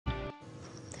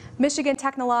Michigan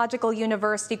Technological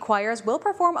University Choirs will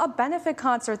perform a benefit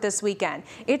concert this weekend.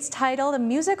 It's titled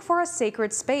Music for a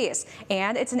Sacred Space,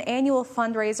 and it's an annual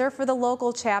fundraiser for the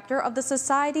local chapter of the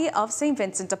Society of St.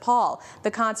 Vincent de Paul. The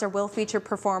concert will feature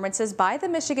performances by the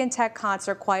Michigan Tech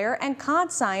Concert Choir and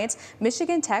Conscience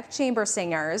Michigan Tech Chamber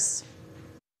Singers.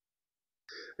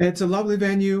 It's a lovely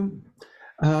venue.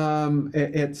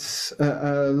 It's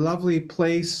a lovely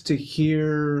place to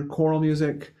hear choral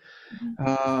music.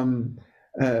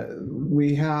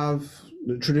 We have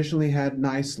traditionally had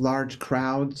nice large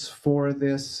crowds for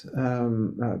this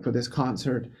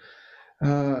concert.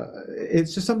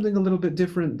 It's just something a little bit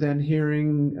different than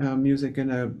hearing music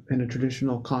in a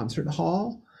traditional concert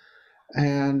hall,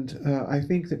 and I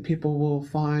think that people will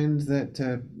find that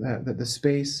that the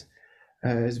space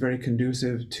is very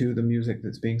conducive to the music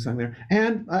that's being sung there.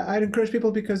 And I'd encourage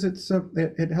people because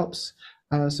it helps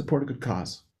support a good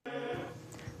cause.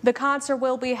 The concert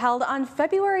will be held on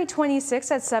February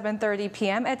 26 at 7:30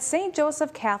 p.m. at St.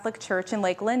 Joseph Catholic Church in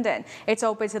Lake Linden. It's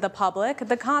open to the public.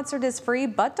 The concert is free,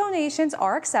 but donations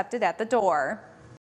are accepted at the door.